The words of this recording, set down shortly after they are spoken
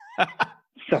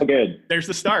So good. There's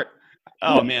the start.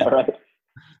 Oh man. All right.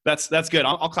 That's good.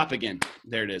 I'll clap again.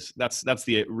 There it is. That's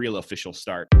the real official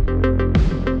start.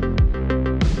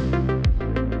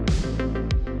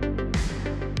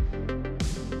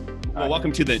 Well,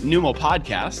 welcome to the Numo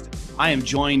podcast. I am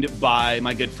joined by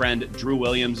my good friend, Drew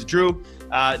Williams. Drew,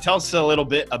 tell us a little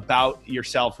bit about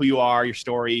yourself, who you are, your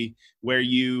story, where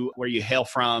you hail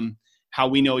from, how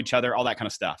we know each other, all that kind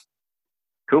of stuff.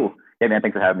 Cool. Hey man,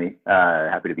 thanks for having me.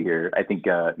 Happy to be here. I think,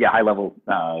 high level,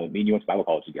 me and you went to Bible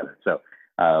college together. So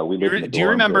we lived in the dorm.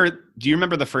 Do you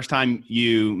remember the first time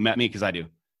you met me? Because I do.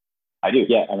 I do.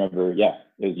 Yeah, I remember. Yeah,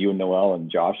 it was you and Noel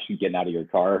and Josh getting out of your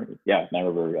car. Yeah, and I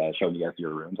remember showing you guys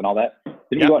your rooms and all that.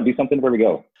 Didn't we go out and do something? Where'd we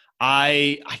go?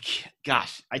 I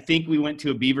think we went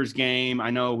to a Beavers game. I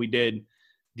know we did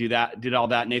all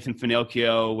that. Nathan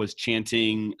Finocchio was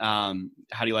chanting, how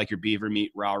do you like your beaver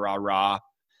meat? Rah, rah, rah.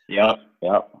 Yeah.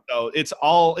 So it's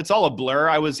all a blur.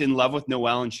 I was in love with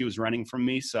Noelle and she was running from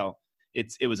me. So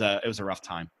it was a rough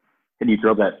time. And you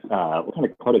drove that, what kind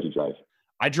of car did you drive?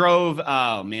 I drove,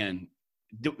 oh man,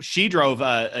 she drove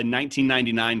a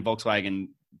 1999 Volkswagen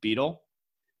Beetle.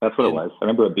 That's what it was. I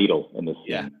remember a Beetle in this.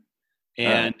 Yeah.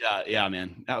 And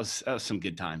man, that was some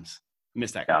good times.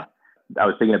 Missed that guy. Yeah. I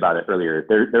was thinking about it earlier.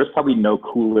 There's probably no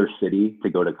cooler city to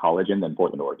go to college in than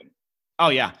Portland, Oregon. Oh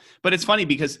yeah. But it's funny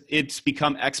because it's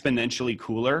become exponentially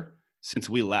cooler since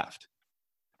we left.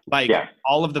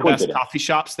 All of the best coffee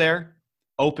shops there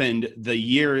opened the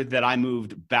year that I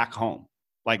moved back home,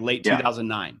 like late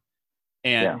 2009.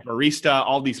 And Barista,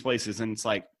 all these places. And it's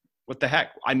like, what the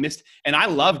heck? I missed, and I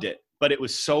loved it, but it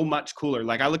was so much cooler.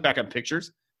 Like I look back at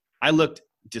pictures, I looked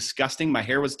disgusting. My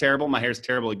hair was terrible. My hair's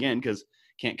terrible again because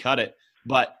can't cut it.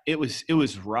 But it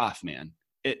was rough, man.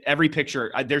 Every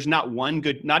picture, there's not one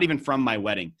good, not even from my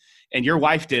wedding. And your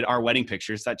wife did our wedding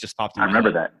pictures. That just popped in my head. I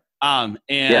remember that.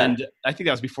 I think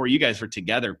that was before you guys were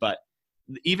together. But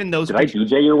even those Did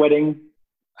pictures, I DJ your wedding?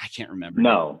 I can't remember.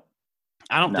 No.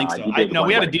 I don't think so.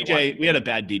 We had a DJ. We had a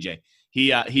bad DJ.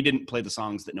 He didn't play the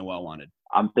songs that Noelle wanted.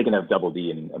 I'm thinking of Double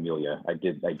D and Amelia. I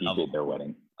DJ'd their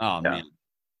wedding. Oh man.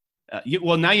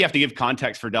 Well, now you have to give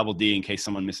context for Double D in case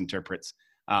someone misinterprets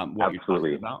what you're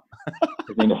talking about.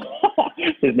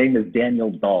 His name is Daniel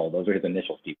Dahl. Those are his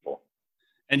initials, people.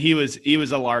 And he was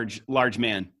a large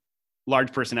man,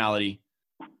 large personality.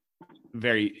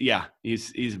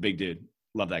 He's a big dude.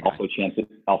 Love that guy.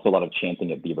 Also a lot of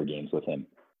chanting at Beaver games with him.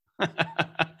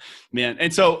 Man,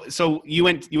 and so you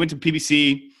went to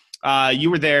PBC.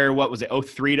 You were there. What was it?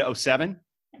 03 to 07.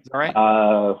 Is that right?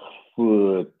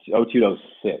 02 to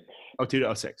 06. 02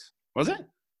 to 06. Was it?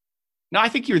 No, I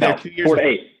think you were there 2 years. 4 to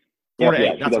 8. 4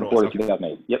 to 8. 2004 to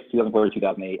 2008. Yep, 2004 to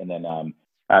 2008, and then so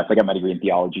I got my degree in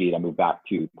theology, and I moved back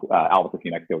to Albuquerque,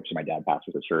 New Mexico, which my dad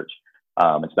pastors a church.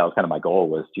 And so that was kind of my goal,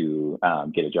 was to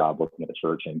get a job working at the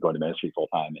church and going to ministry full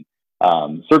time.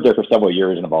 And served there for several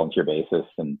years on a volunteer basis,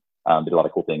 and did a lot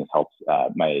of cool things. Helped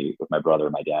with my brother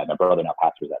and my dad. My brother now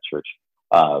pastors that church.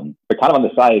 But kind of on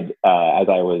the side, as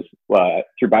I was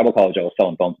through Bible college, I was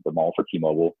selling phones at the mall for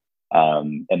T-Mobile.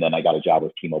 And then I got a job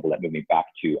with T-Mobile that moved me back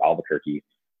to Albuquerque.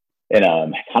 And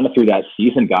kind of through that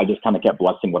season, God just kind of kept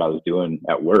blessing what I was doing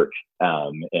at work.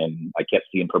 And I kept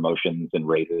seeing promotions and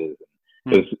raises.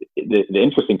 The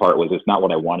interesting part was it's not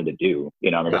what I wanted to do. I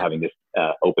remember having this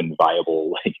open,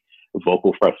 viable,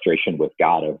 vocal frustration with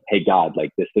God of, hey, God,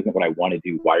 this isn't what I want to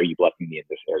do. Why are you blessing me in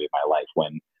this area of my life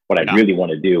when what I really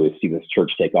want to do is see this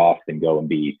church take off and go and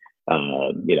be,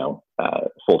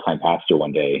 full-time pastor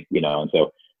one day, And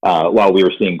so while we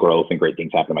were seeing growth and great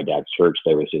things happen in my dad's church,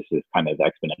 there was just this kind of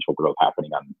exponential growth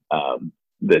happening on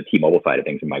the T-Mobile side of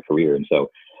things in my career. And so,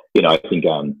 I think,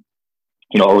 over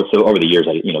the years,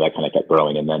 that kind of kept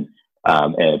growing. And then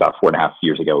and about 4.5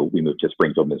 years ago, we moved to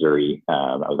Springfield, Missouri.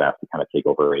 I was asked to kind of take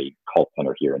over a call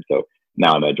center here. And so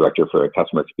now I'm a director for a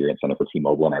customer experience center for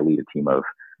T-Mobile, and I lead a team of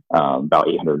about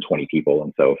 820 people.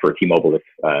 And so for T-Mobile,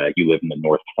 if you live in the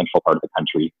north central part of the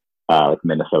country, like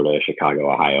Minnesota,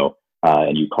 Chicago, Ohio,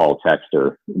 and you call, text,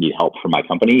 or need help from my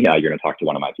company, you're going to talk to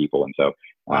one of my people. And so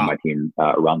my team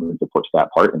runs and supports that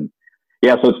part. And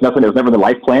yeah, so it was never the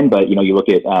life plan, but you look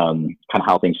at kind of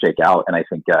how things shake out. And I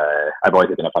think I've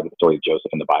always identified with the story of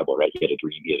Joseph in the Bible, right? He had a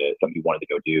dream, he had something he wanted to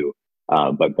go do.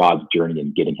 But God's journey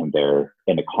in getting him there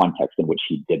in the context in which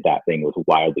he did that thing was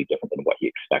wildly different than what he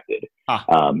expected.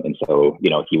 And so,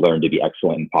 he learned to be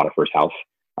excellent in Potiphar's house.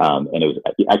 And it was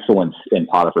the excellence in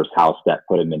Potiphar's house that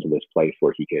put him into this place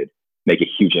where he could make a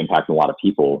huge impact on a lot of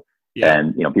people. Yeah.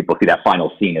 And, people see that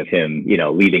final scene of him,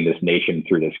 leading this nation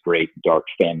through this great dark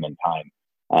famine time.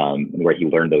 And where he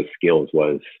learned those skills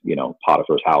was,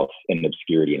 Potiphar's house in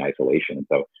obscurity and isolation. And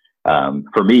so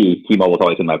for me, T-Mobile has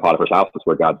always been my Potiphar's house. It's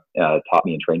where God taught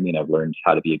me and trained me, and I've learned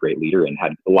how to be a great leader and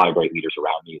had a lot of great leaders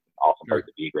around me. It's an awesome place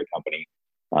to be, a great company.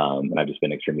 And I've just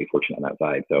been extremely fortunate on that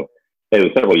side. So it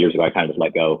was several years ago, I kind of just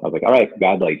let go. I was like, all right,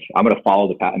 God, like I'm going to follow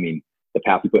the path. I mean, the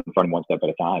path you put in front of one step at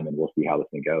a time, and we'll see how this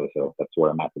thing goes. So that's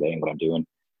where I'm at today and what I'm doing.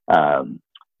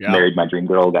 Married my dream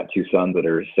girl, got 2 sons that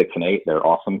are 6 and 8. They're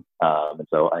awesome. And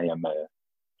so I am a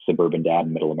suburban dad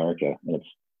in middle America, and it's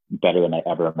better than I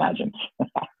ever imagined.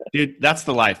 Dude, that's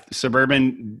the life.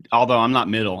 Suburban, although I'm not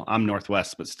middle, I'm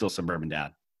Northwest, but still suburban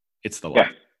dad. It's the life.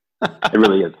 Yeah, it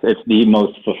really is. It's the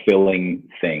most fulfilling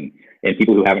thing. And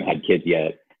people who haven't had kids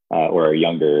yet or are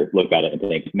younger look at it and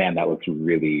think, man, that looks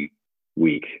really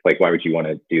weak. Like, why would you want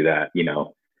to do that? You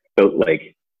know, so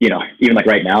like, you know, even like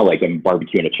right now, like I'm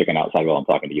barbecuing a chicken outside while I'm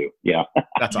talking to you, you know.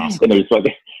 That's awesome. And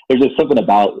there's just something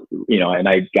about, you know, and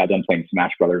I got done playing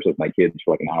Smash Brothers with my kids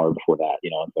for like an hour before that, you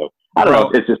know, and so I don't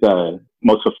know, it's just a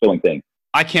most fulfilling thing.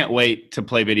 I can't wait to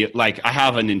play video. Like I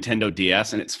have a Nintendo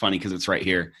DS, and it's funny because it's right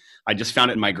here. I just found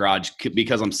it in my garage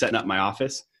because I'm setting up my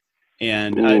office,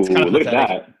 and it's kind of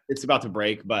pathetic. It's about to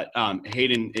break, but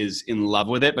Hayden is in love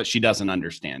with it, but she doesn't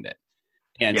understand it.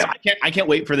 And so I can't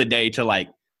wait for the day to like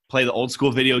play the old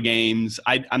school video games.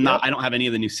 I don't have any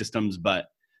of the new systems, but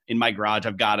in my garage,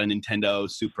 I've got a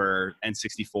Nintendo Super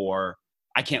N64.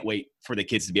 I can't wait for the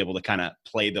kids to be able to kind of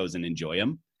play those and enjoy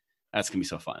them. That's going to be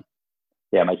so fun.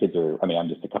 Yeah, my kids are, I mean, I'm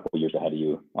just a couple of years ahead of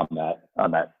you on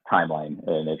that timeline,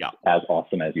 and it's as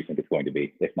awesome as you think it's going to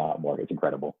be, if not more. It's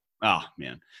incredible. Oh,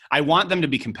 man. I want them to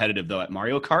be competitive, though, at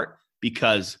Mario Kart,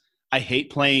 because I hate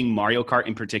playing Mario Kart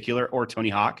in particular, or Tony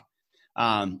Hawk,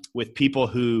 with people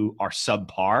who are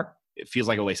subpar. It feels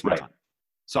like a waste of my time.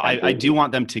 So I do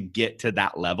want them to get to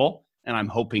that level, and I'm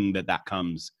hoping that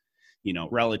comes, you know,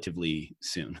 relatively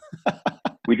soon.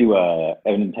 We do a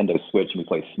Nintendo Switch, and we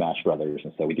play Smash Brothers,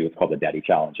 and so we do what's called the Daddy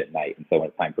Challenge at night. And so when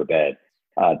it's time for bed,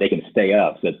 they can stay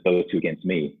up. So it's those two against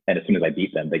me, and as soon as I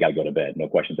beat them, they got to go to bed. No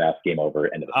questions asked. Game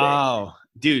over. End of the day. Oh,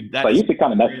 dude, so I used to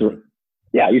kind of mess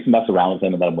around with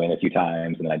them and let them win a few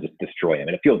times, and then I just destroy them.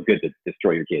 And it feels good to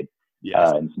destroy your kids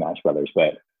in Smash Brothers.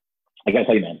 But I gotta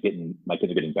tell you, man, my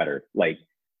kids are getting better. Like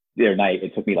the other night,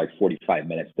 it took me like 45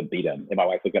 minutes to beat them, and my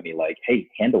wife looked at me like, "Hey,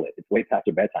 handle it. It's way past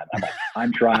your bedtime." I'm like,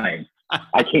 "I'm trying."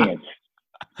 I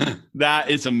can't. That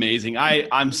is amazing.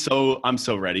 I'm so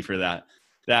ready for that.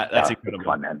 That's incredible.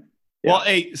 Fun, man. Yeah. Well,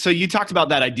 hey, so you talked about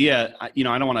that idea. You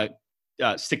know, I don't want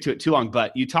to stick to it too long,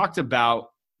 but you talked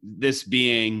about this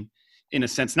being, in a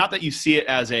sense, not that you see it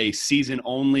as a season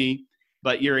only,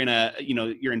 but you're in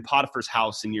Potiphar's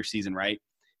house in your season, right?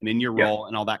 And in your role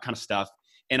and all that kind of stuff.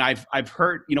 And I've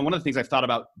heard, you know, one of the things I've thought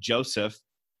about Joseph,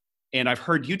 and I've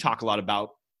heard you talk a lot about,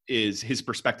 is his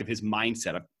perspective, his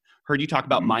mindset. I've heard you talk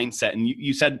about mindset, and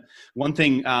you said one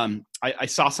thing. I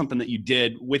saw something that you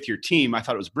did with your team. I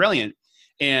thought it was brilliant.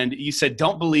 And you said,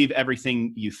 don't believe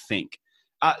everything you think.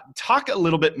 Talk a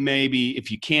little bit, maybe,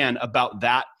 if you can, about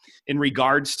that in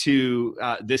regards to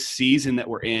this season that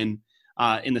we're in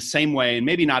the same way. And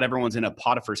maybe not everyone's in a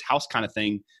Potiphar's house kind of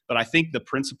thing, but I think the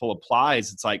principle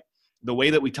applies. It's like the way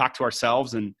that we talk to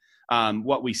ourselves and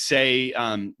what we say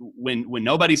when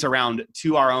nobody's around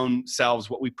to our own selves,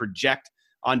 what we project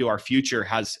onto our future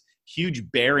has huge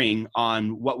bearing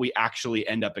on what we actually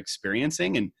end up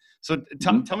experiencing. And so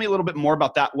tell me a little bit more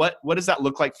about that. What does that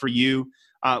look like for you?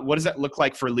 What does that look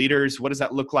like for leaders? What does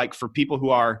that look like for people who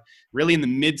are really in the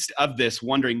midst of this,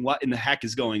 wondering what in the heck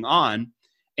is going on?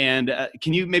 And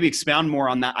can you maybe expound more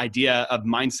on that idea of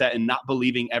mindset and not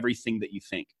believing everything that you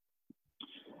think?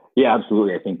 Yeah,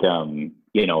 absolutely. I think,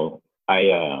 you know,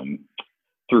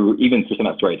 through some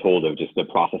of that story I told of just the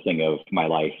processing of my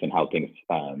life and how things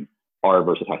are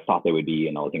versus how I thought they would be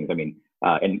and all the things. I mean,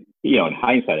 and, you know, in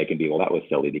hindsight, I can be, well, that was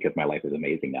silly because my life is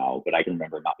amazing now. But I can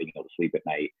remember not being able to sleep at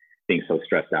night, being so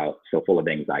stressed out, so full of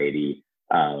anxiety.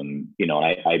 You know,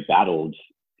 and I battled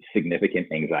significant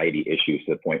anxiety issues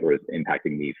to the point where it's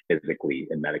impacting me physically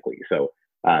and medically. So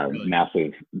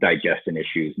massive digestion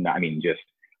issues, just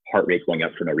heart rate going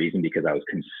up for no reason because I was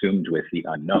consumed with the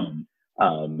unknown.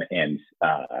 And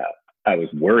I was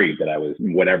worried that I was,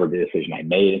 whatever the decision I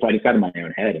made, and so I just got in my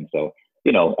own head. And so,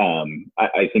 you know,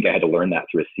 I think I had to learn that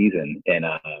through a season. And,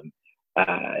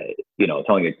 you know,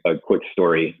 telling a quick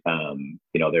story,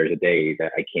 you know, there's a day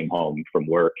that I came home from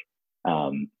work,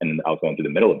 and I was going through the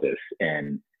middle of this,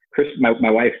 and Chris, my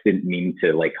wife didn't mean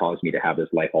to like cause me to have this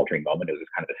life altering moment. It was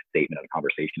just kind of a statement of a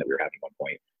conversation that we were having at one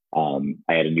point.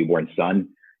 I had a newborn son,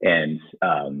 and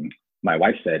my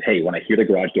wife said, "Hey, when I hear the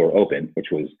garage door open," which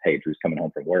was, "Hey, Drew's coming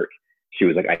home from work," she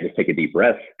was like, "I just take a deep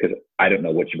breath because I don't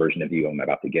know which version of you I'm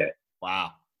about to get."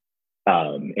 Wow.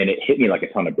 And it hit me like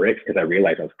a ton of bricks because I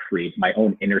realized I was creating my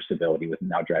own inner stability was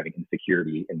now driving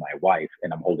insecurity in my wife.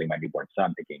 And I'm holding my newborn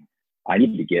son thinking, I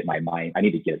need to get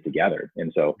it together.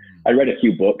 And so I read a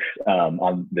few books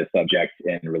on this subject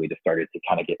and really just started to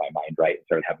kind of get my mind right and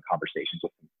started having conversations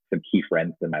with some key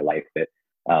friends in my life that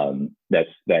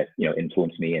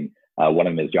influenced me. And one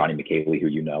of them is Johnny McCaley, who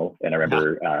you know. And I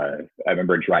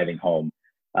remember driving home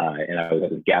and I was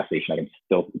at this gas station. I can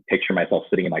still picture myself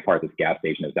sitting in my car at this gas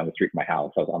station. It was down the street from my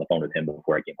house. I was on the phone with him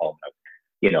before I came home. I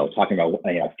was, talking about,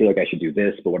 I feel like I should do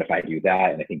this, but what if I do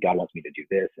that? And I think God wants me to do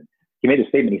this. And he made a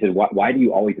statement. He said, why do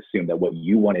you always assume that what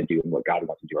you want to do and what God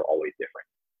wants to do are always different?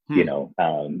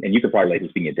 And you could probably like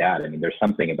this being a dad. I mean, there's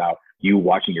something about you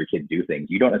watching your kids do things.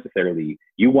 You don't necessarily,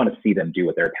 you want to see them do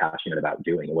what they're passionate about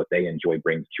doing, and what they enjoy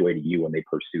brings joy to you when they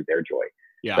pursue their joy.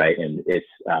 Yeah. Right. And it's,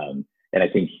 and I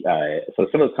think, so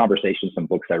some of those conversations, some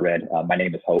books I read, My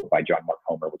Name is Hope by John Mark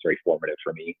Comer was very formative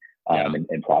for me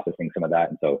in processing some of that.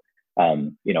 And so,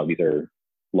 these are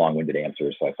long-winded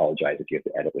answers, so I apologize if you have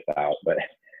to edit this out. But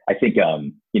I think,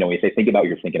 if they think about what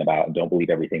you're thinking about and don't believe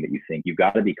everything that you think, you've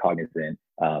got to be cognizant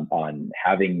on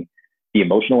having the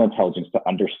emotional intelligence to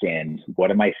understand,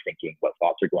 what am I thinking, what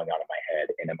thoughts are going on in my head,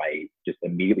 and am I just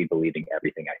immediately believing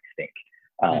everything I think?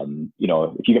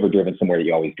 If you've ever driven somewhere that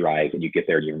you always drive and you get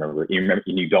there and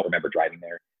you don't remember driving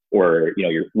there, or,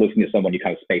 you're listening to someone, you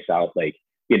kind of space out, like,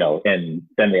 and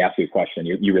then they ask you a question,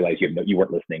 you realize you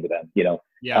weren't listening to them,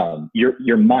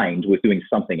 your mind was doing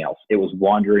something else. It was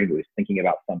wandering, it was thinking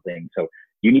about something. So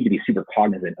you need to be super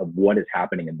cognizant of what is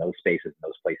happening in those spaces, in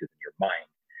those places in your mind,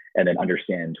 and then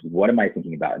understand, what am I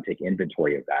thinking about, and take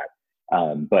inventory of that.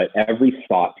 But every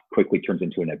thought quickly turns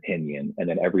into an opinion, and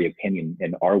then every opinion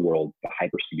in our world, the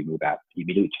hyperspeed you move at,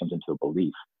 immediately turns into a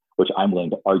belief, which I'm willing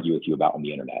to argue with you about on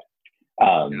the internet.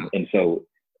 And so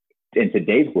in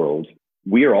today's world,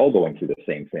 we are all going through the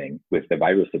same thing with the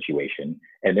virus situation.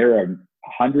 And there are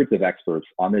hundreds of experts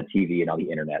on the TV and on the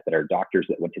internet that are doctors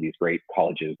that went to these great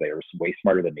colleges. They are way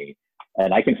smarter than me.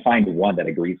 And I can find one that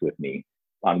agrees with me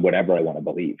on whatever I want to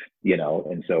believe,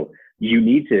 And so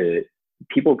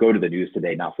people go to the news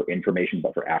today, not for information,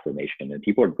 but for affirmation. And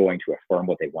people are going to affirm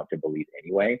what they want to believe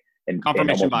anyway. And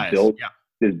confirmation bias.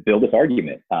 Build this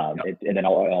argument. And then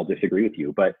I'll disagree with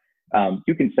you. But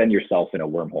you can send yourself in a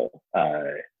wormhole.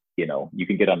 You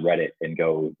can get on Reddit and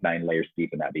go 9 layers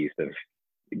deep in that beast of,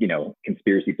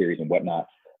 conspiracy theories and whatnot.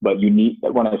 But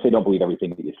when I say don't believe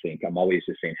everything that you think, I'm always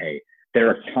just saying, hey, there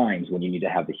are times when you need to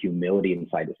have the humility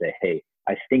inside to say, hey,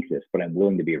 I think this, but I'm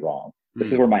willing to be wrong. This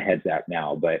is where my head's at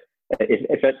now. But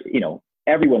if that's,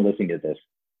 everyone listening to this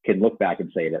can look back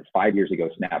and say that 5 years ago,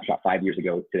 snapshot 5 years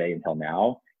ago, today until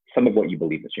now, some of what you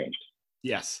believe has changed.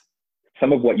 Yes.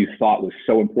 Some of what you thought was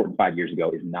so important 5 years ago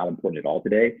is not important at all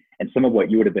today. And some of what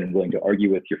you would have been willing to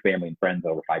argue with your family and friends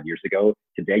over 5 years ago,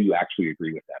 today you actually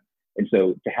agree with them. And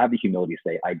so to have the humility to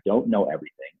say, I don't know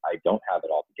everything. I don't have it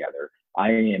all together. I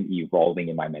am evolving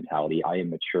in my mentality. I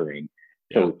am maturing.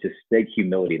 So to take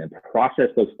humility and then process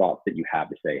those thoughts that you have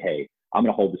to say, hey, I'm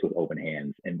going to hold this with open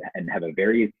hands and have a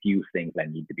very few things I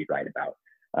need to be right about.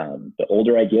 The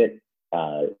older I get,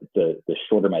 the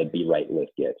shorter my be right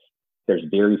list gets. There's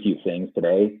very few things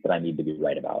today that I need to be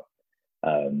right about.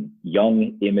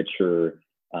 Young, immature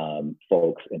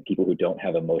folks and people who don't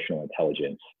have emotional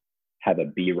intelligence have a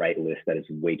be right list that is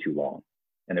way too long.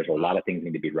 And there's a lot of things they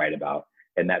need to be right about.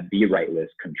 And that be right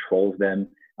list controls them.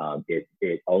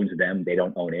 It owns them. They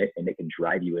don't own it. And it can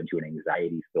drive you into an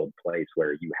anxiety-filled place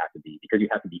where you have to be, because you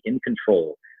have to be in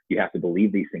control. You have to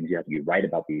believe these things. You have to be right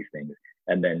about these things.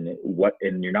 And then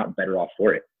and you're not better off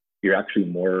for it. You're actually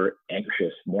more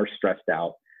anxious, more stressed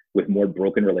out, with more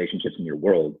broken relationships in your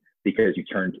world, because you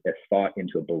turned a thought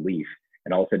into a belief.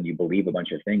 And all of a sudden you believe a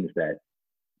bunch of things that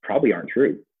probably aren't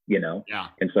true, Yeah.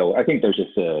 And so I think there's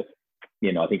just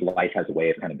I think life has a way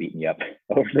of kind of beating you up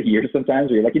over the years sometimes,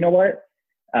 where you're like, you know what?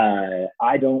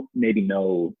 I don't maybe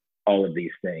know all of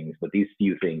these things, but these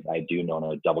few things I do know, and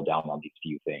I'll double down on these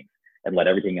few things and let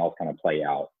everything else kind of play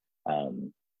out.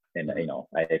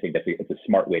 I think it's a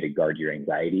smart way to guard your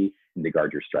anxiety and to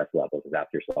guard your stress levels, is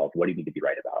ask yourself, what do you need to be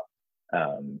right about?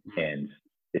 And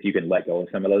if you can let go of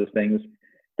some of those things,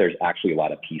 there's actually a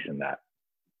lot of peace in that.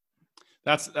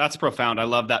 That's profound. I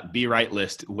love that be right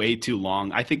list, way too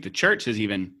long. I think the church has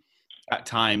even at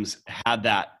times had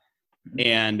that,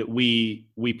 and we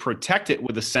protect it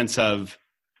with a sense of,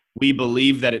 we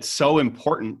believe that it's so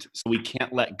important, so we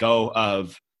can't let go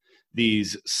of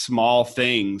these small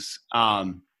things.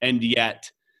 And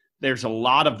yet there's a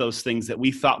lot of those things that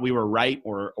we thought we were right,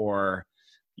 or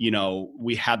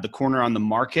we had the corner on the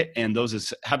market, and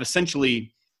those have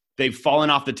essentially, they've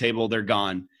fallen off the table. They're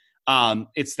gone.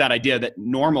 It's that idea that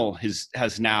normal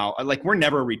has now, like, we're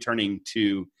never returning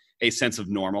to a sense of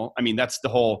normal. I mean, that's the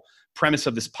whole premise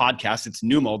of this podcast. It's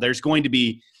numal. There's going to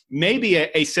be maybe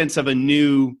a sense of a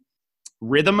new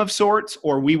rhythm of sorts,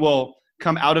 or we will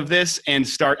come out of this and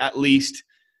start at least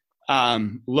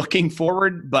looking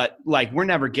forward, but like, we're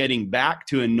never getting back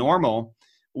to a normal.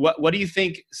 What do you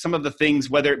think some of the things,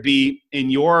 whether it be in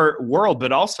your world,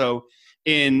 but also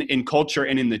in culture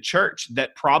and in the church,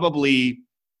 that probably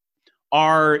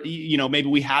are, maybe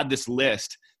we had this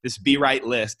list, this be right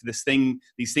list, these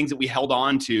things that we held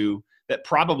on to that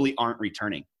probably aren't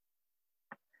returning?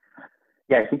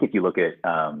 Yeah, I think if you look at,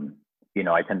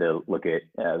 I tend to look at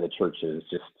the church as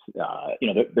just,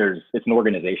 it's an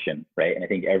organization, right? And I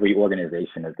think every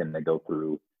organization is going to go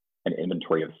through an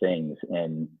inventory of things.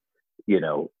 And,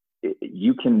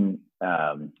 you can,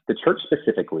 the church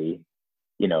specifically,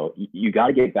 you got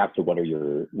to get back to what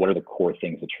are the core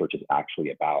things the church is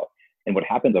actually about. And what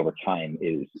happens over time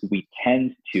is we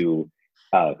tend to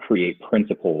create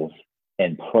principles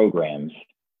and programs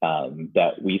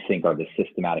that we think are the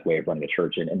systematic way of running the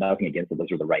church. And nothing against it,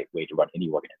 those are the right way to run any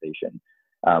organization.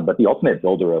 But the ultimate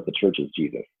builder of the church is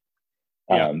Jesus.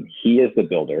 He is the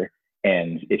builder.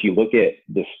 And if you look at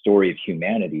the story of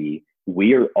humanity,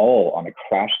 we are all on a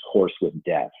crash course with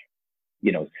death.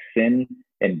 Sin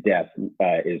and death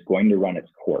is going to run its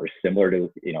course, similar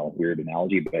to, weird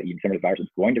analogy, but even similar to virus, it's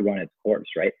going to run its course,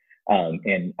 right?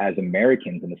 And as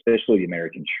Americans, and especially the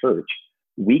American church,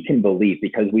 we can believe,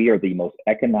 because we are the most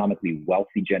economically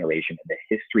wealthy generation in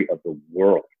the history of the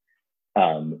world,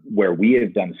 where we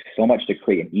have done so much to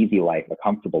create an easy life, a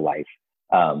comfortable life,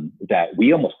 that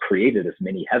we almost created this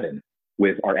mini heaven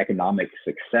with our economic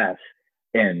success.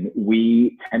 And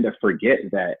we tend to forget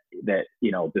that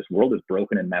this world is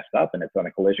broken and messed up, and it's on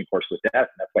a collision course with death. And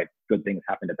that's why good things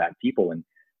happen to bad people. And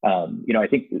I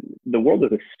think the world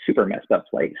is a super messed up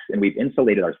place, and we've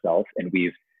insulated ourselves, and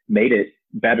we've made it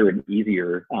better and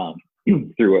easier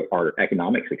through our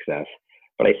economic success.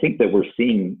 But I think that we're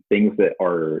seeing things that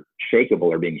are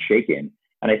shakeable are being shaken.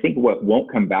 And I think what won't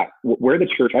come back, where the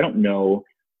church, I don't know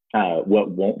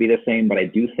what won't be the same, but I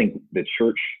do think the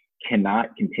church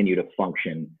cannot continue to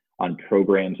function on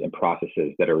programs and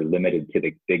processes that are limited to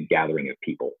the big gathering of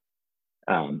people.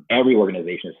 Every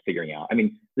organization is figuring out,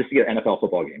 just to get NFL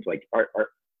football games, like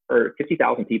are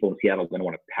 50,000 people in Seattle going to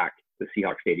want to pack the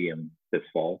Seahawks stadium this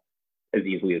fall as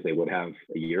easily as they would have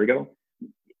a year ago?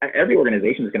 Every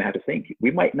organization is going to have to think,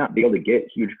 we might not be able to get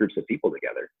huge groups of people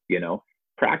together.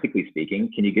 Practically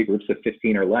speaking, can you get groups of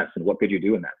 15 or less? And what could you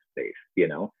do in that space?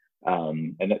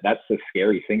 And that's a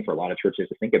scary thing for a lot of churches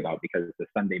to think about, because the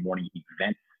Sunday morning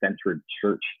event-centered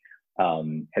church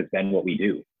has been what we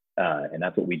do. And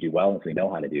that's what we do well, and we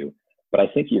know how to do. But I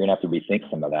think you're going to have to rethink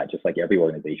some of that, just like every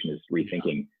organization is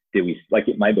rethinking. Like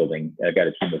at my building, I've got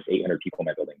a team of 800 people in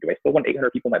my building. Do I still want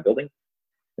 800 people in my building?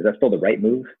 Is that still the right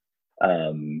move?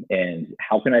 And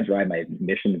how can I drive my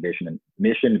mission, vision,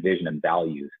 and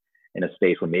values in a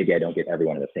space where maybe I don't get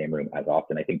everyone in the same room as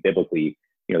often? I think biblically,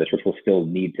 the church will still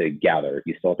need to gather.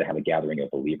 You still have to have a gathering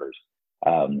of believers.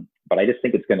 But I just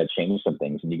think it's going to change some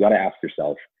things. And you got to ask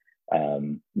yourself,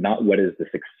 not what is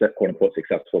the quote unquote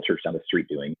successful church down the street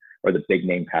doing, or the big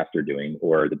name pastor doing,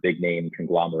 or the big name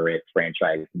conglomerate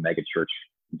franchise mega church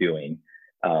doing,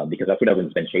 because that's what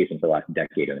everyone's been chasing for the last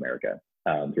decade in America,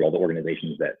 through all the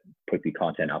organizations that put the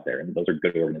content out there. And those are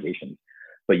good organizations.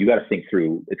 But you got to think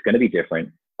through, it's going to be different.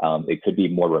 It could be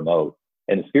more remote.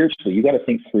 And spiritually, you got to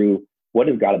think through, what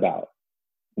is God about?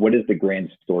 What is the grand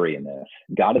story in this?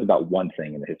 God is about one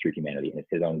thing in the history of humanity, and it's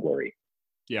his own glory.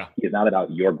 Yeah. He is not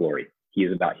about your glory. He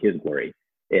is about his glory.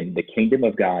 And the kingdom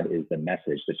of God is the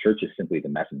message. The church is simply the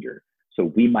messenger.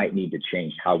 So we might need to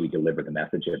change how we deliver the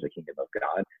message of the kingdom of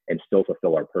God and still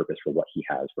fulfill our purpose for what he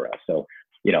has for us. So,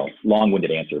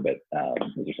 long-winded answer, but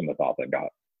those are some of the thoughts I've got.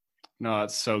 No,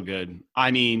 that's so good.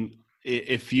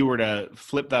 If you were to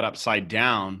flip that upside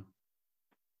down,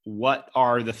 what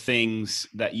are the things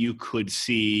that you could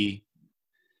see,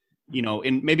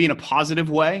 maybe in a positive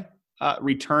way,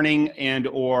 returning and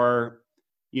or,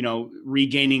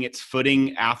 regaining its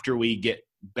footing after we get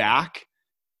back?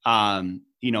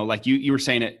 Like you were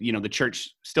saying it, the church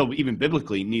still, even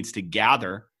biblically, needs to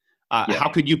gather. How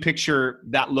could you picture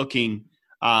that looking,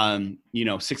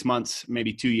 6 months,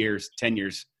 maybe 2 years, 10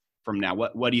 years from now?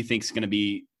 What do you think is going to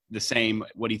be the same?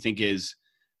 What do you think is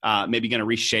maybe going to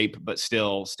reshape, but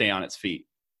still stay on its feet?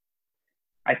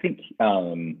 I think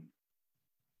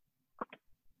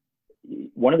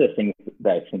one of the things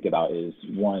that I think about is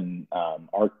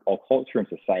our culture and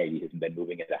society has been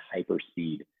moving at a hyper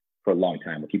speed for a long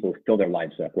time, where people fill their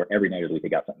lives up, where every night of the week they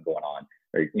got something going on.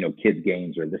 or, kids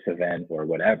games or this event or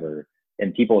whatever.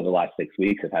 And people in the last 6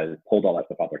 weeks have had pulled all that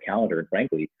stuff off their calendar. And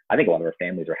frankly, I think a lot of our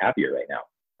families are happier right now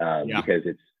because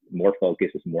it's more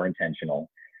focused, it's more intentional.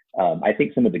 I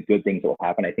think some of the good things that will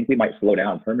happen, I think we might slow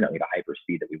down permanently the hyper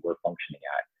speed that we were functioning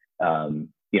at.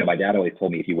 My dad always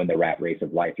told me, if you win the rat race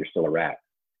of life, you're still a rat.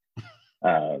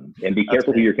 And be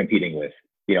careful who you're competing with.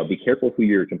 Be careful who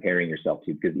you're comparing yourself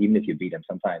to, because even if you beat them,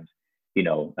 sometimes,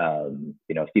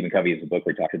 Stephen Covey has a book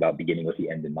where he talks about beginning with the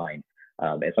end in mind.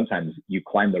 And sometimes you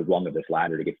climb the rung of this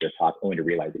ladder to get to the top, only to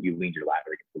realize that you leaned your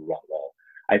ladder against the wrong wall.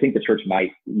 I think the church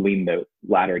might lean the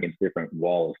ladder against different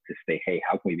walls to say, hey,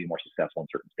 how can we be more successful in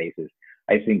certain spaces?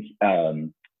 I think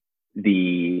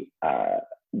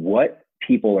what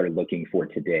people are looking for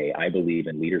today, I believe,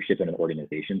 in leadership and in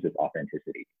organizations, is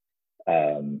authenticity.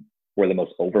 We're the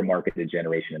most over-marketed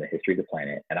generation in the history of the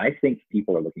planet. And I think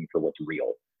people are looking for what's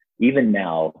real. Even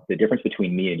now, the difference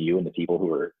between me and you and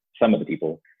some of the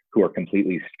people who are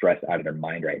completely stressed out of their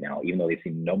mind right now, even though they've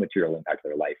seen no material impact to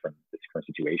their life from this current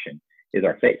situation, is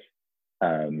our faith.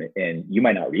 And you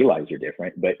might not realize you're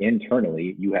different, but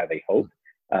internally you have a hope.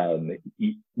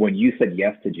 When you said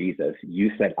yes to Jesus,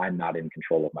 you said, I'm not in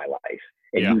control of my life.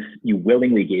 And you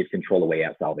willingly gave control away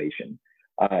at salvation.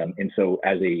 And so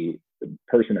as a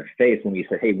person of faith, when we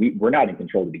say, hey, we're not in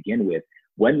control to begin with,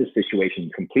 when the situation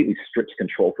completely strips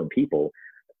control from people,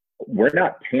 we're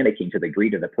not panicking to the degree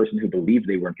to the person who believed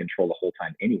they were in control the whole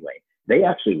time anyway. They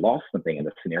actually lost something in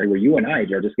this scenario where you and I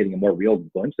are just getting a more real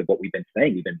glimpse of what we've been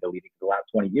saying, we've been believing for the last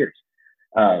 20 years.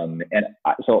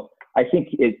 So I think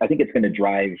it's going to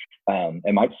drive,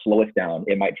 it might slow us down.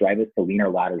 It might drive us to lean our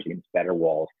ladders against better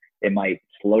walls. It might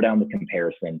slow down the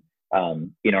comparison.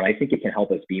 And I think it can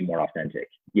help us be more authentic.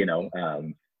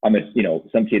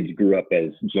 Some kids grew up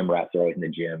as gym rats. They're always in the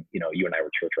gym. You and I were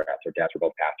church rats. Our dads were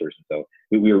both pastors. And so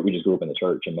we just grew up in the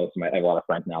church, and I have a lot of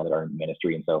friends now that are in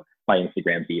ministry. And so my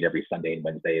Instagram feed every Sunday and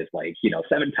Wednesday is like,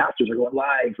 7 pastors are going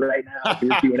live right now.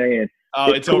 Here's Q&A. And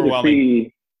it's cool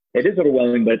overwhelming. It is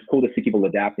overwhelming, but it's cool to see people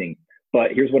adapting.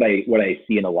 But here's what I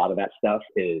see in a lot of that stuff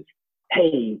is,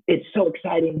 hey, it's so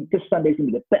exciting. This Sunday's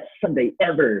gonna be the best Sunday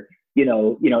ever.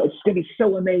 It's gonna be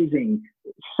so amazing,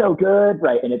 so good,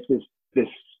 right? And it's this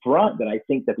front that I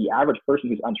think that the average person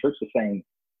who's unchurched is saying,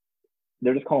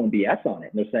 they're just calling BS on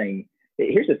it. And they're saying,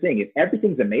 here's the thing, if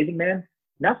everything's amazing, man,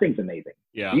 nothing's amazing.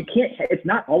 Yeah. It's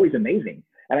not always amazing.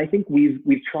 And I think we've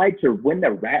tried to win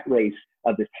the rat race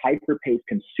of this hyper-paced,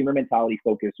 consumer mentality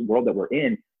focused world that we're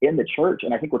in the church.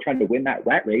 And I think we're trying to win that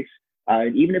rat race.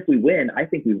 And even if we win, I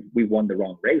think we've won the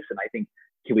wrong race. And I think,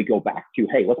 can we go back to,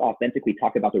 hey, let's authentically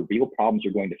talk about the real problems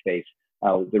you're going to face,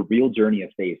 the real journey of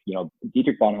faith.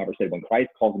 Dietrich Bonhoeffer said, when Christ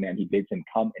calls a man, he bids him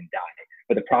come and die.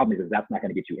 But the problem is that's not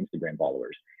going to get you Instagram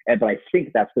followers. But I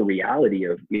think that's the reality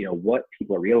of, what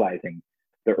people are realizing.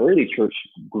 The early church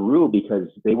grew because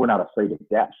they were not afraid of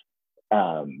death.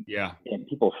 And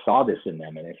people saw this in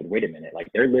them, and they said, wait a minute, like,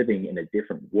 they're living in a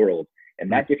different world.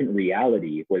 And that different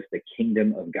reality was the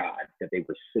kingdom of God that they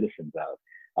were citizens of.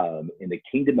 And the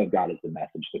kingdom of God is the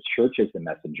message. The church is the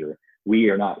messenger. We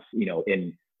are not,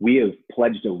 we have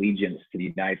pledged allegiance to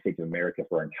the United States of America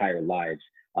for our entire lives.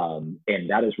 And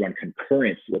that has run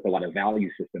concurrent with a lot of value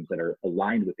systems that are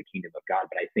aligned with the kingdom of God.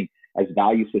 But I think as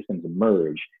value systems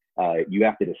emerge, you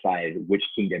have to decide which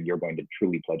kingdom you're going to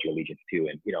truly pledge your allegiance to.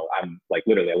 And, I'm like,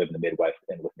 literally, I live in the Midwest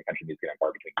and listen to country music, and I'm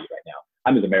barbecuing meat right now.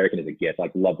 I'm as American as it gets.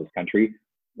 Like, love this country.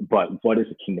 But what is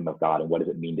the kingdom of God, and what does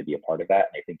it mean to be a part of that?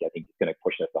 And I think it's going to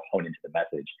push us to hone into the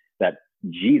message that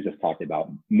Jesus talked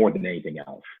about more than anything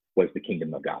else, was the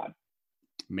kingdom of God.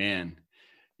 Man.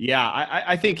 Yeah.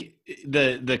 I think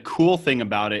the cool thing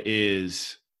about it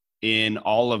is, in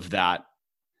all of that,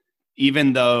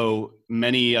 even though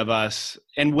many of us,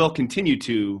 and will continue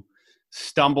to,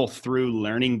 stumble through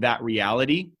learning that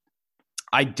reality,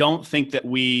 I don't think that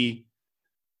we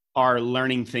are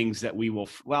learning things that we will,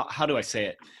 well, how do I say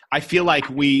it? I feel like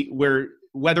we're,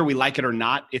 whether we like it or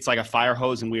not, it's like a fire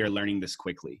hose, and we are learning this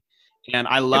quickly. And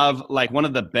I love, like, one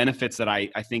of the benefits that I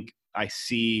think I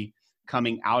see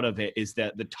coming out of it is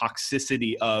that the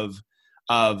toxicity of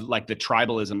like the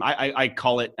tribalism. I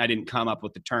call it, I didn't come up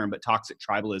with the term, but toxic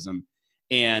tribalism.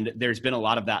 And there's been a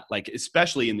lot of that, like,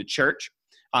 especially in the church,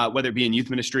 whether it be in youth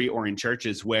ministry or in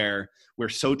churches, where we're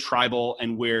so tribal,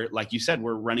 and we're, like you said,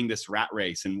 we're running this rat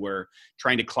race, and we're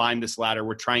trying to climb this ladder.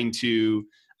 We're trying to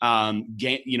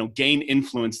gain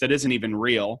influence that isn't even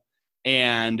real.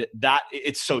 And that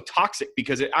it's so toxic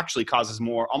because it actually causes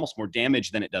almost more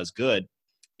damage than it does good.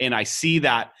 And I see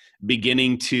that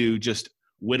beginning to just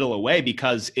whittle away,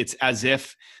 because it's as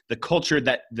if the culture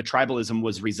that the tribalism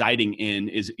was residing in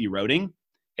is eroding.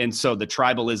 And so the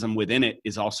tribalism within it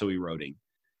is also eroding.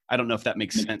 I don't know if that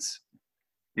makes sense.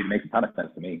 It makes a ton of sense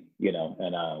to me,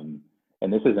 and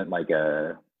this isn't like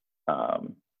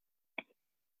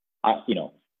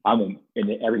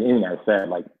in everything I said,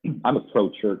 like I'm a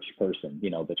pro-church person.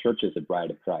 The church is the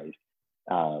bride of Christ,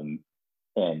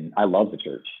 and I love the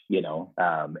church.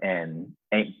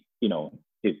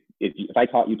 If I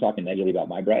caught you talking negatively about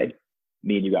my bride,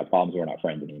 me and you got problems. We're not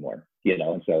friends anymore.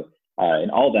 And so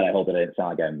and all of that, I hope that it doesn't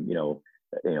sound like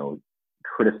I'm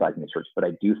criticizing the church, but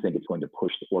I do think it's going to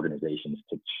push the organizations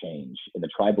to change. And the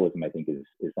tribalism, I think, is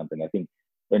something I think.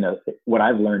 What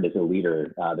I've learned as a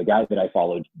leader, the guy that I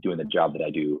followed doing the job that I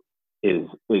do is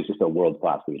just a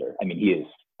world-class leader. I mean, he is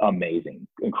amazing,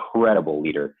 incredible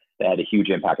leader that had a huge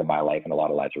impact on my life and a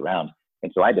lot of lives around.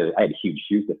 And so I had huge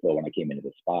shoes to fill when I came into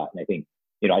the spot. And I think,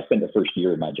 I spent the first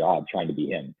year of my job trying to be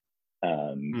him.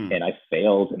 And I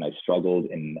failed and I struggled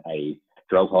and I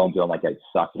drove home feeling like I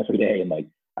sucked every day. And like,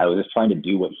 I was just trying to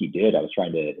do what he did. I was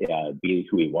trying to be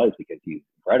who he was because he's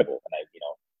incredible.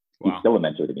 And he's still a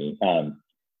mentor to me.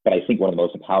 But I think one of the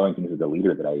most empowering things as a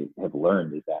leader that I have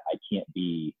learned is that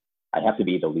I have to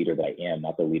be the leader that I am,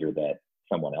 not the leader that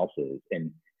someone else is.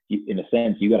 And in a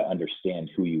sense, you got to understand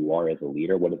who you are as a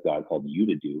leader. What has God called you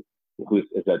to do?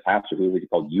 As a pastor, who has he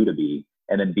called you to be?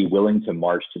 And then be willing to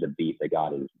march to the beat that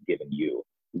God has given you,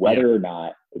 whether or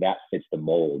not that fits the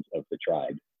mold of the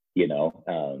tribe. You got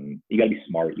to be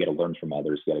smart. You got to learn from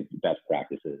others. You got to do best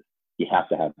practices. You have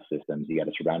to have systems. You got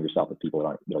to surround yourself with people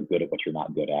that are good at what you're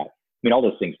not good at. I mean, all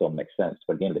those things don't make sense,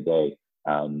 but at the end of the day,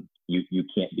 you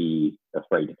can't be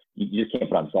afraid. You just can't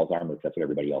put on Saul's armor if that's what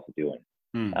everybody else is doing.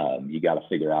 You got to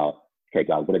figure out, okay,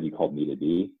 God, what have you called me to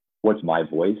be? What's my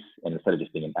voice? And instead of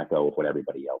just being an echo of what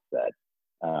everybody else said.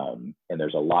 And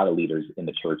there's a lot of leaders in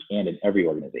the church and in every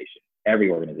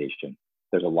organization,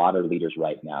 there's a lot of leaders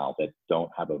right now that don't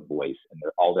have a voice, and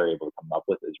all they're able to come up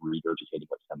with is regurgitating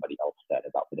what somebody else said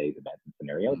about today's events and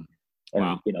scenarios. And,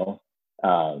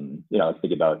 I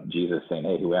think about Jesus saying,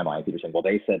 hey, who am I? And Peter saying, well,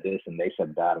 they said this and they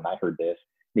said that, and I heard this.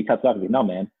 And he cuts off and says, no,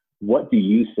 man, what do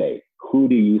you say? Who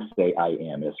do you say I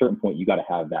am? At a certain point, you got to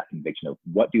have that conviction of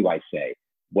what do I say?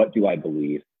 What do I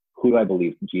believe? Who do I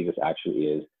believe Jesus actually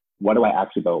is? What do I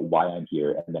actually about why I'm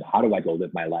here? And then how do I go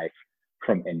live my life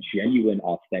from a genuine,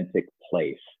 authentic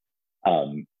place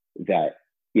that,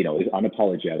 is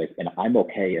unapologetic. And I'm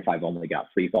okay if I've only got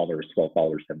 3 followers, 12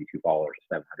 followers, 72 followers,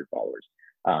 700 followers,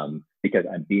 because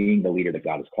I'm being the leader that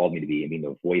God has called me to be and being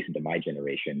the voice into my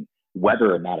generation,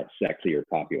 whether or not it's sexy or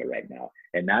popular right now.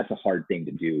 And that's a hard thing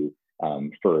to do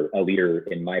for a leader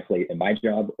in my place, in my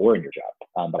job or in your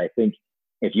job. But I think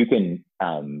if you can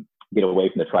get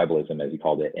away from the tribalism, as you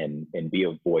called it, and be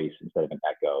a voice instead of an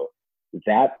echo,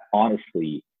 that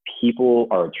honestly, people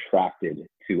are attracted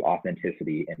to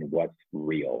authenticity and what's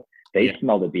real. They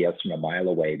smell the BS from a mile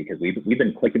away because we've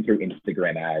been clicking through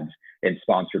Instagram ads and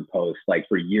sponsored posts like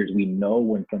for years. We know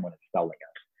when someone is selling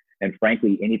us. And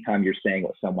frankly, anytime you're saying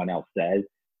what someone else says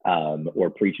or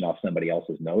preaching off somebody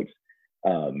else's notes,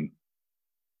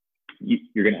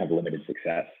 you're going to have limited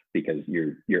success because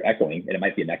you're echoing, and it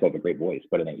might be an echo of a great voice,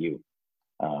 but it ain't you.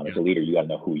 As a leader, you got to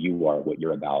know who you are, what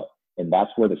you're about. And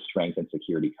that's where the strength and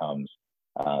security comes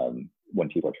when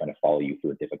people are trying to follow you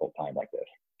through a difficult time like this.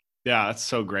 Yeah, that's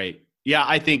so great. Yeah,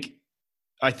 I think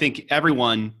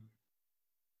everyone,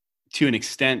 to an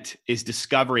extent, is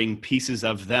discovering pieces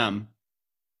of them.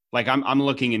 Like I'm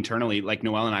looking internally, like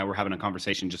Noelle and I were having a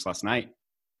conversation just last night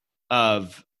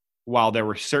of while there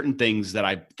were certain things that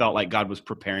I felt like God was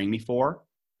preparing me for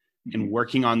and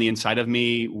working on the inside of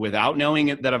me without knowing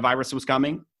that a virus was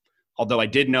coming, although I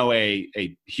did know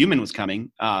a human was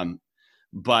coming.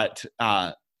 But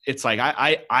it's like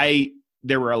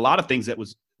there were a lot of things it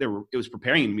was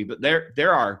preparing me, but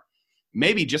there are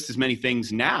maybe just as many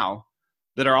things now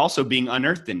that are also being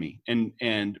unearthed in me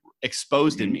and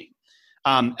exposed in me.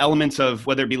 Elements of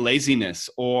whether it be laziness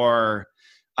or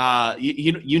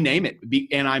you name it.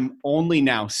 And I'm only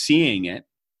now seeing it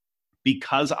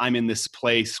because I'm in this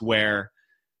place where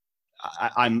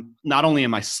I'm not only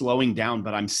am I slowing down,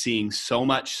 but I'm seeing so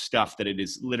much stuff that it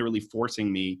is literally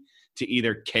forcing me to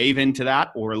either cave into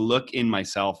that or look in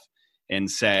myself and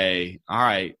say, all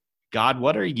right, God,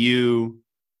 what are you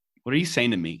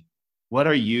saying to me? What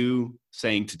are you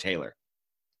saying to Taylor?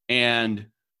 And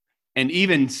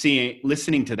even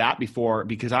listening to that before,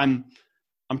 because I'm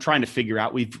trying to figure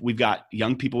out, we've got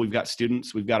young people, we've got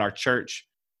students, we've got our church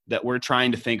that we're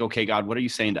trying to think, okay, God, what are you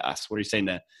saying to us? What are you saying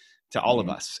to all of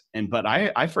us? But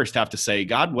I first have to say,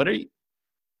 God,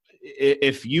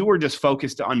 if you were just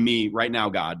focused on me right now,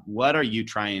 God, what are you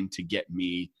trying to get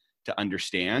me to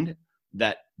understand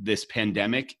that this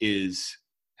pandemic is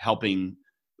helping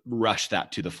rush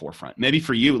that to the forefront? Maybe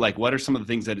for you, like what are some of the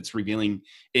things that it's revealing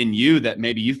in you that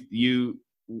maybe you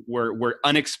were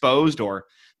unexposed, or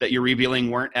that you're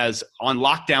revealing weren't as on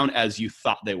lockdown as you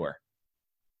thought they were?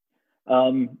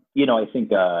 I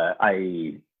think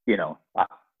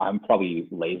I'm probably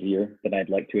lazier than I'd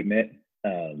like to admit.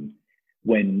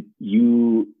 When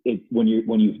you've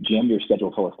jammed your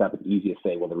schedule full of stuff, it's easy to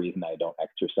say, well, the reason I don't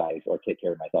exercise or take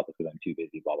care of myself is because I'm too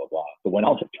busy, blah, blah, blah. But when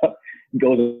all the stuff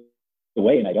goes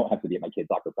away and I don't have to be at my kid's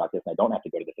soccer practice and I don't have to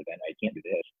go to this event, I can't do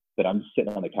this, but I'm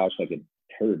sitting on the couch like a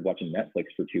turd watching Netflix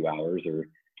for 2 hours, or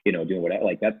doing whatever,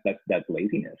 like that's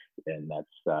laziness, and that's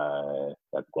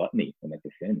gluttony, and that's a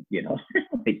sin,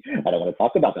 Like, I don't want to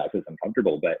talk about that because it's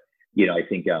uncomfortable, but I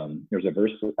think there's a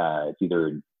verse, it's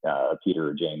either Peter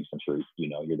or James, I'm sure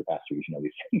you're the pastor, you should know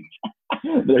these things.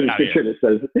 There's a scripture that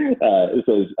says,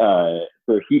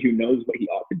 for he who knows what he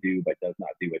ought to do but does not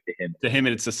do it, to him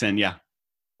it's a sin. Yeah.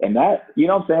 And that,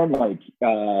 what I'm saying, like,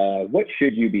 what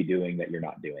should you be doing that you're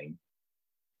not doing?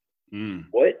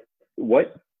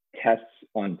 What tests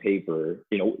on paper,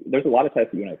 there's a lot of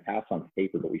tests that you and I pass on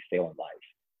paper, but we fail in life,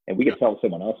 and we can tell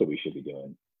someone else what we should be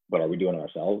doing, but are we doing it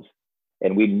ourselves?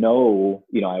 And we know,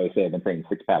 I always say I've been saying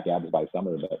 6-pack abs by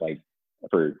summer, but like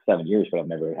for 7 years, but I've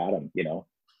never had them,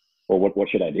 well, what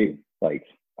should I do? Like,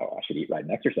 I should eat right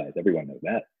and exercise. Everyone knows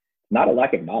that. Not a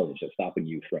lack of knowledge that's stopping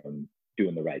you from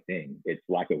doing the right thing. It's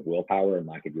lack of willpower and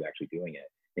lack of you actually doing it.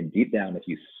 And deep down, if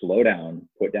you slow down,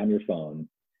 put down your phone,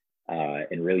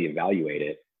 and really evaluate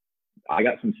it, I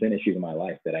got some sin issues in my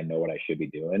life that I know what I should be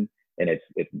doing. And it's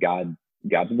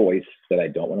God's voice that I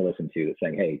don't want to listen to, that's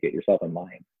saying, hey, get yourself in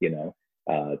line,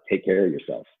 take care of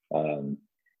yourself.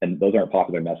 And those aren't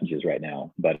popular messages right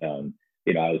now, but,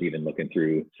 I was even looking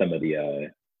through some of the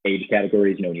age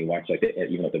categories, when you watch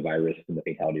even with the virus and the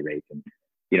fatality rates, and,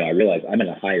 I realized I'm in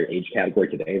a higher age category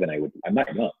today than I'm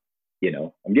not young,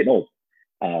 I'm getting old.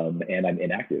 And I'm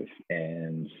inactive,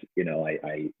 and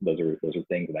those are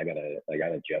things that I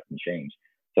gotta adjust and change.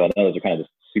 So I know those are kind of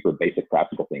just super basic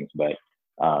practical things, but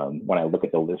when I look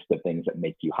at the list of things that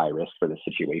make you high risk for the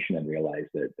situation and realize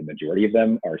that the majority of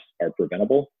them are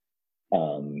preventable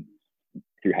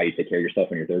through how you take care of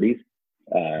yourself in your 30s,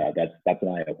 that's an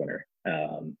eye opener.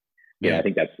 I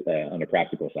think that's on the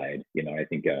practical side. I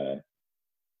think I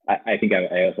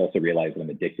also realized that I'm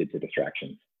addicted to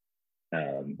distractions.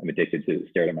 I'm addicted to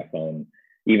staring at my phone.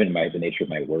 Even the nature of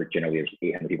my work, generally there's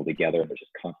 800 people together, and there's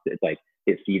just constant, it's like,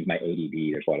 it feeds my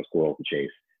ADD. There's a lot of squirrels to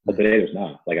chase. But today there's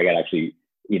not. Like, I got to actually,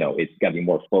 it's got to be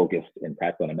more focused and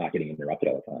practical, and I'm not getting interrupted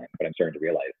all the time. But I'm starting to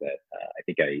realize that I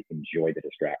think I enjoy the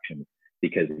distraction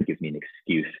because it gives me an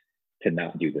excuse to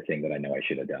not do the thing that I know I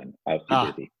should have done. I was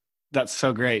too busy. That's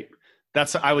so great.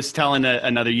 I was telling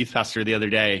another youth pastor the other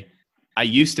day, I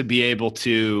used to be able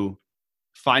to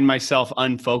find myself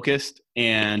unfocused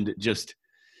and just,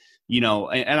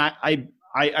 and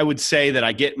I would say that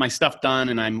I get my stuff done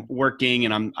and I'm working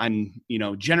and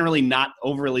I'm generally not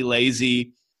overly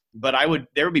lazy, but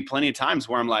there would be plenty of times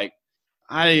where I'm like,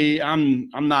 I'm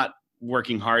not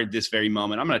working hard this very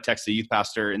moment. I'm going to text the youth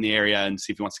pastor in the area and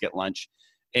see if he wants to get lunch.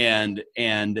 And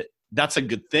that's a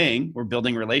good thing. We're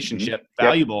building relationship,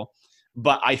 valuable,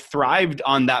 but I thrived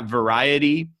on that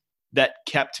variety that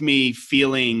kept me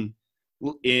feeling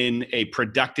in a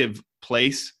productive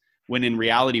place, when in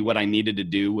reality, what I needed to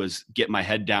do was get my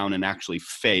head down and actually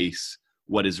face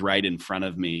what is right in front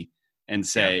of me and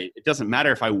say, it doesn't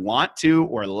matter if I want to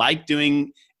or like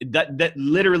doing that. That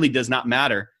literally does not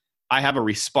matter. I have a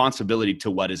responsibility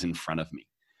to what is in front of me.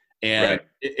 And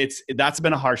that's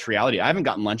been a harsh reality. I haven't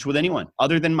gotten lunch with anyone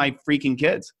other than my freaking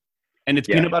kids. And it's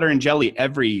peanut butter and jelly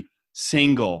every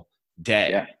single day.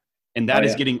 Yeah. And that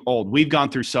is getting old. We've gone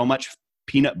through so much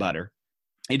peanut butter.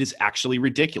 It is actually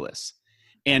ridiculous.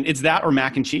 And it's that or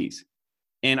mac and cheese.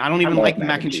 And I don't even like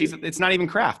mac and cheese. It's not even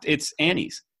Kraft. It's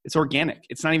Annie's. It's organic.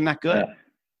 It's not even that good. Yeah.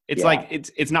 It's like,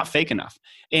 it's not fake enough.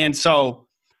 And so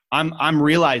I'm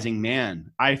realizing,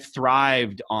 man, I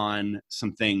thrived on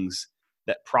some things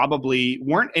that probably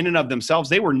weren't in and of themselves.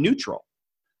 They were neutral.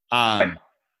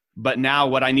 But now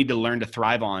what I need to learn to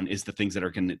thrive on is the things that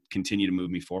are going to continue to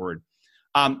move me forward.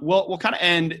 We'll kind of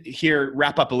end here,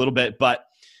 wrap up a little bit, but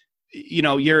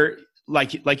you're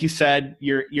like you said,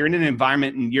 you're in an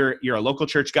environment, and you're a local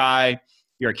church guy,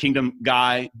 you're a kingdom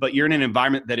guy, but you're in an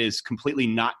environment that is completely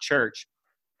not church.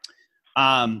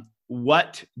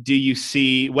 What do you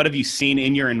see? What have you seen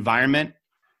in your environment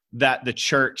that the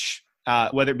church,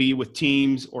 whether it be with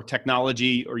teams or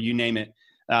technology or you name it,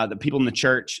 the people in the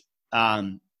church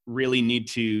really need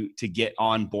to get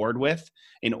on board with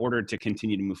in order to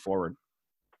continue to move forward?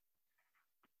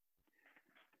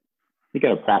 You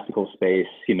got a practical space,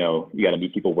 you got to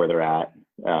meet people where they're at.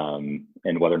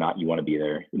 and whether or not you want to be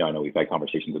there. You know, I know we've had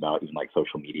conversations about even like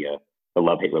social media, the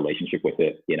love-hate relationship with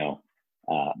it. You know,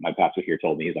 my pastor here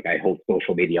told me, he's like, I hold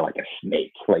social media like a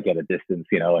snake, like at a distance,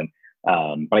 you know,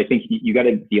 and but I think you got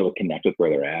to be able to connect with where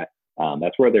they're at.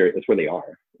 That's where they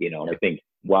are, you know. And I think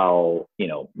while, you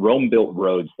know, Rome built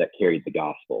roads that carried the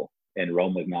gospel, and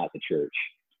Rome was not the church,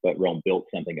 but Rome built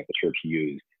something that the church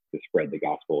used to spread the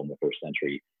gospel in the first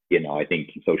century. You know, I think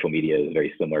social media is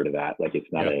very similar to that. Like,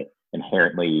 it's not an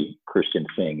inherently Christian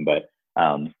thing, but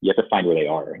you have to find where they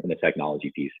are in the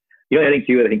technology piece. You know, I think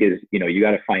too, is, you know, you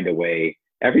got to find a way.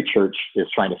 Every church is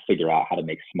trying to figure out how to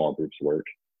make small groups work.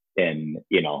 And,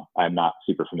 you know, I'm not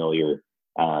super familiar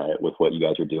with what you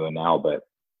guys are doing now, but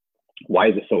why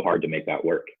is it so hard to make that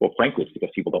work? Well, frankly, it's because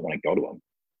people don't want to go to them.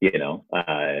 You know,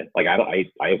 like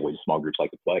I avoid small groups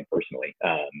like the plague personally.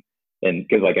 And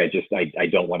because like I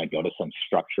don't want to go to some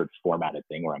structured formatted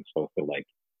thing where I'm supposed to, like,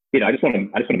 you know, I just want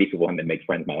to meet people and then make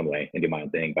friends my own way and do my own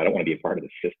thing, but I don't want to be a part of the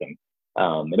system.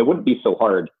 And it wouldn't be so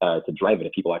hard to drive it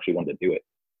if people actually wanted to do it.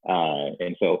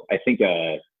 And so I think,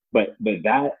 but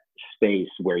that space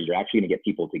where you're actually going to get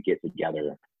people to get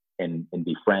together and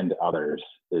befriend others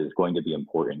is going to be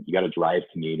important. You got to drive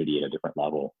community at a different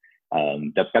level.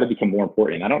 That's got to become more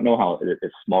important. And I don't know how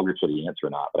if small groups are the answer or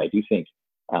not, but I do think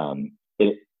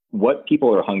what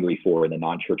people are hungry for in the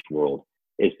non-church world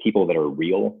is people that are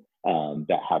real,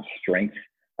 that have strength,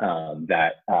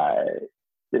 that's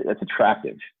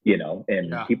attractive, you know,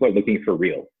 and people are looking for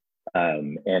real.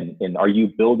 And are you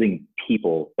building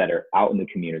people that are out in the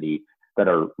community, that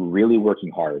are really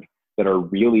working hard, that are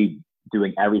really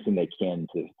doing everything they can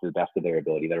to the best of their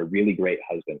ability, that are really great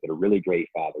husbands, that are really great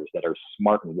fathers, that are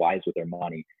smart and wise with their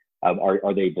money?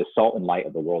 Are they the salt and light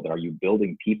of the world? And are you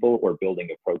building people or building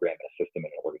a program and a system and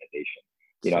an organization?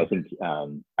 You know,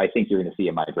 I think you're going to see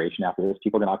a migration after this.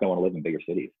 People are not going to want to live in bigger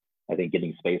cities. I think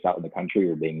getting space out in the country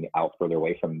or being out further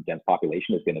away from dense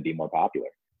population is going to be more popular.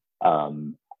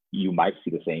 You might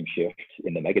see the same shift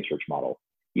in the megachurch model.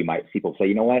 You might see people say,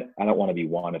 you know what, I don't want to be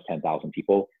one of 10,000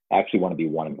 people. I actually want to be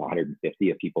one of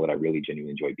 150 of people that I really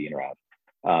genuinely enjoy being around,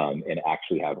 and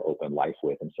actually have open life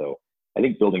with. And so I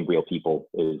think building real people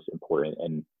is important.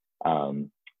 And,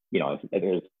 you know,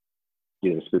 there's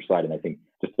the spiritual side, and I think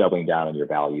just doubling down on your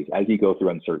values as you go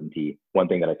through uncertainty. One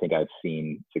thing that I think I've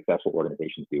seen successful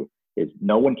organizations do is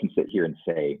no one can sit here and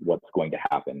say what's going to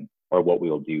happen or what we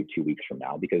will do 2 weeks from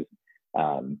now, because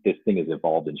this thing has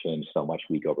evolved and changed so much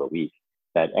week over week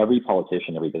that every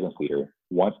politician, every business leader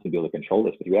wants to be able to control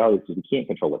this. But the reality is we can't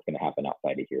control what's going to happen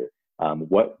outside of here.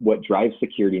 What drives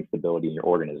security and stability in your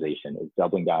organization is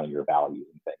doubling down on your values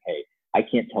and saying, hey, I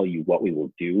can't tell you what we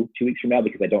will do 2 weeks from now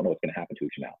because I don't know what's going to happen 2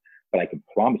 weeks from now, but I can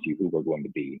promise you who we're going to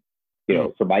be. You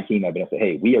know, for my team, I've been able to say,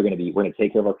 hey, we're going to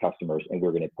take care of our customers, and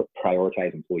we're going to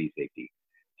prioritize employee safety.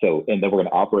 So, and then we're going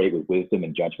to operate with wisdom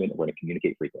and judgment, and we're going to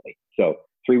communicate frequently. So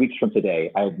 3 weeks from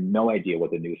today, I have no idea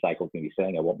what the news cycle is going to be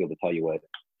saying. I won't be able to tell you what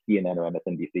CNN or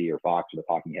MSNBC or Fox or the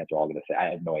Talking Heads are all going to say.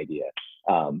 I have no idea.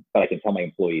 But I can tell my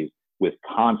employees with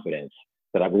confidence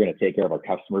that we're going to take care of our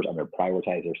customers. I'm going to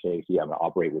prioritize their safety. I'm going to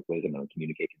operate with wisdom. I'm going to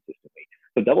communicate consistently.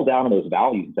 So double down on those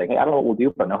values and say, hey, I don't know what we'll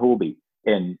do, but I know who we'll be.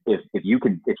 And if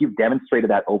you've demonstrated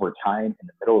that over time, in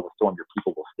the middle of the storm, your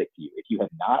people will stick to you. If you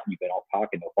have not, you've been all talk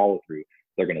and no follow through,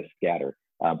 they're going to scatter.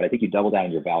 But I think you double down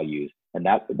on your values, and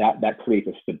that creates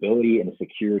a stability and a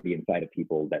security inside of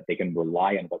people that they can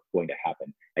rely on what's going to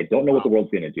happen. I don't know what the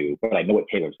world's going to do, but I know what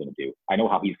Taylor's going to do. I know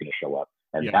how he's going to show up,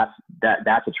 and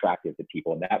that's attractive to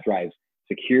people, and that drives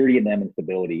security in them and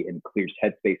stability, and clears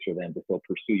headspace for them to still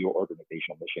pursue your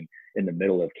organizational mission in the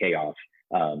middle of chaos,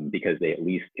 because they at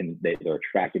least they're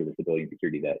attracted to the stability and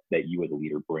security that you as a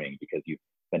leader bring, because you've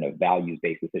been a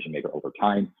values-based decision maker over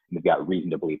time, and you've got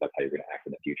reason to believe that's how you're going to act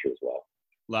in the future as well.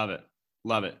 Love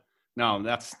it. No,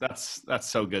 that's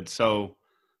so good. So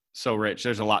rich.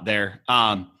 There's a lot there.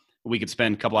 We could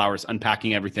spend a couple hours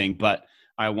unpacking everything, but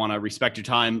I want to respect your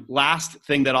time. Last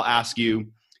thing that I'll ask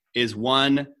you is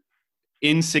one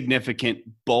insignificant,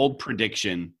 bold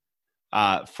prediction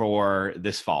for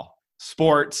this fall.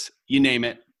 Sports, you name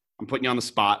it. I'm putting you on the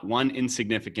spot. One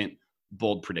insignificant,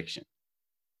 bold prediction.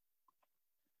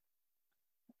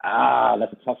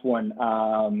 That's a tough one.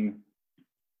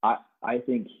 I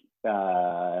think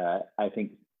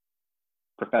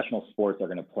professional sports are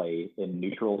going to play in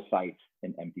neutral sites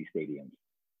in empty stadiums.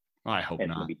 I hope not.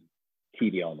 It's going to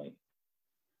be TV only.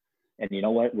 And you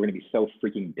know what? We're going to be so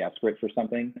freaking desperate for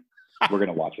something. We're going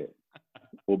to watch it.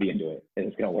 We'll be into it, and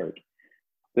it's going to work.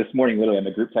 This morning, literally, I'm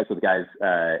in a group text with guys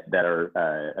that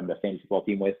are I'm the fantasy football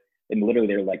team with, and literally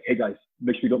they're like, "Hey guys,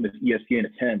 make sure you don't miss ESPN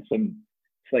at 10."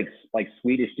 It's like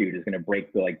Swedish dude is going to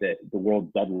break the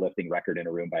world deadlifting record in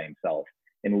a room by himself.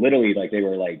 And literally, like, they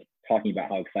were like talking about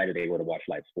how excited they were to watch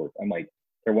live sports. I'm like,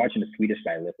 they're watching a Swedish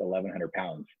guy lift 1,100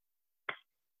 pounds.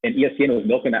 And ESPN was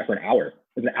milking that for an hour.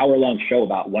 It was an hour-long show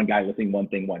about one guy lifting one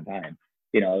thing one time.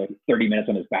 30 minutes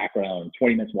on his background,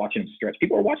 20 minutes watching him stretch.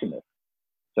 People are watching this.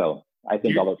 So I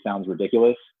think although it sounds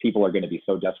ridiculous, people are going to be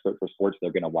so desperate for sports,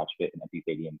 they're going to watch it in an empty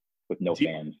stadium with no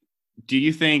fans. Do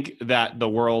you think that the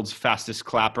world's fastest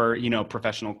clapper,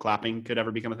 professional clapping, could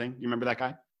ever become a thing? You remember that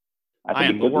guy? I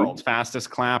am the world's fastest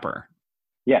clapper.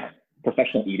 Yeah.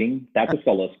 Professional eating. That's a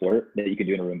solo sport that you can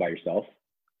do in a room by yourself.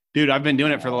 Dude, I've been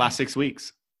doing it for the last 6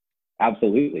 weeks.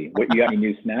 Absolutely. What, you got any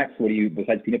new snacks?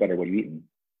 Besides peanut butter, what are you eating?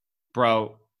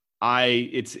 Bro,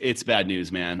 it's bad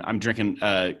news, man. I'm drinking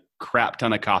a crap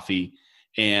ton of coffee,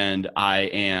 and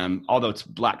although it's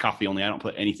black coffee only, I don't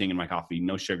put anything in my coffee.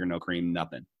 No sugar, no cream,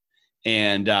 nothing.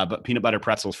 And but peanut butter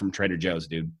pretzels from Trader Joe's,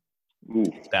 dude. Ooh.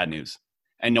 It's bad news.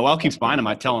 And Noelle keeps buying them.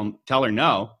 I tell her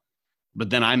no, but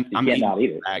then I'm eating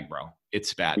the bag, bro.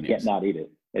 It's bad news. You can't not eat it.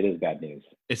 It is bad news.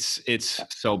 It's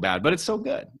so bad, but it's so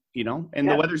good, And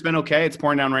the weather's been okay. It's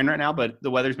pouring down rain right now, but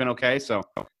the weather's been okay. So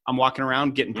I'm walking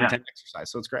around getting pretend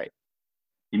exercise. So it's great.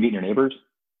 You meeting your neighbors?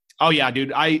 Oh yeah,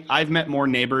 dude. I've met more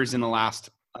neighbors in the last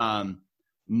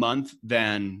month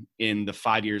than in the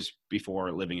 5 years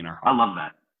before living in our home. I love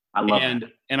that.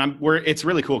 And it's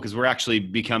really cool because we're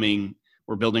actually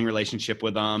we're building relationship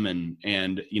with them,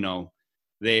 and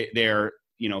they're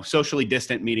socially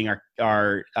distant, meeting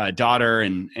our daughter,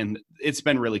 and it's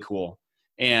been really cool.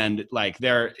 And like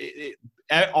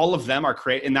all of them are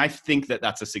great, and I think that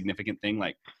that's a significant thing.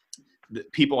 Like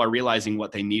people are realizing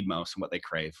what they need most and what they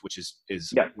crave, which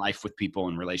is life with people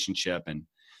and relationship, and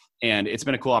it's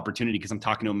been a cool opportunity because I'm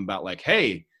talking to them about like,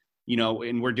 hey,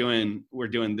 and we're doing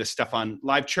this stuff on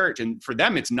live church, and for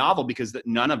them it's novel because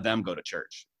none of them go to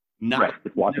church. None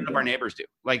of our neighbors do.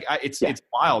 Like it's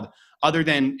wild. Other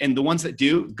than, and the ones that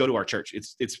do go to our church.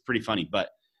 It's pretty funny. But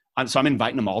so I'm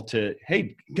inviting them all to,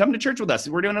 hey, come to church with us.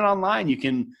 We're doing it online. You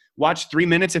can watch 3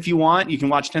 minutes if you want. You can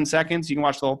watch 10 seconds. You can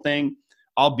watch the whole thing.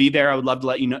 I'll be there. I would love to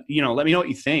let you know. Let me know what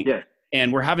you think. Yeah.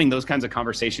 And we're having those kinds of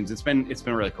conversations. It's been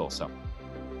really cool. So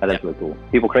that's really cool.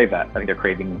 People crave that. I think they're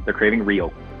craving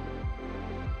real.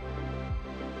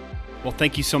 Well,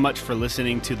 thank you so much for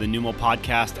listening to the Pneumo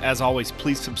Podcast. As always,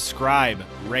 please subscribe,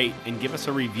 rate, and give us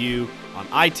a review on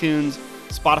iTunes,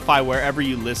 Spotify, wherever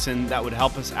you listen. That would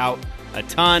help us out a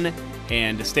ton.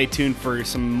 And stay tuned for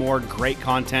some more great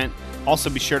content.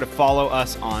 Also, be sure to follow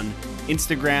us on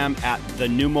Instagram at the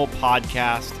Pneumo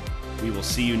Podcast. We will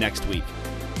see you next week.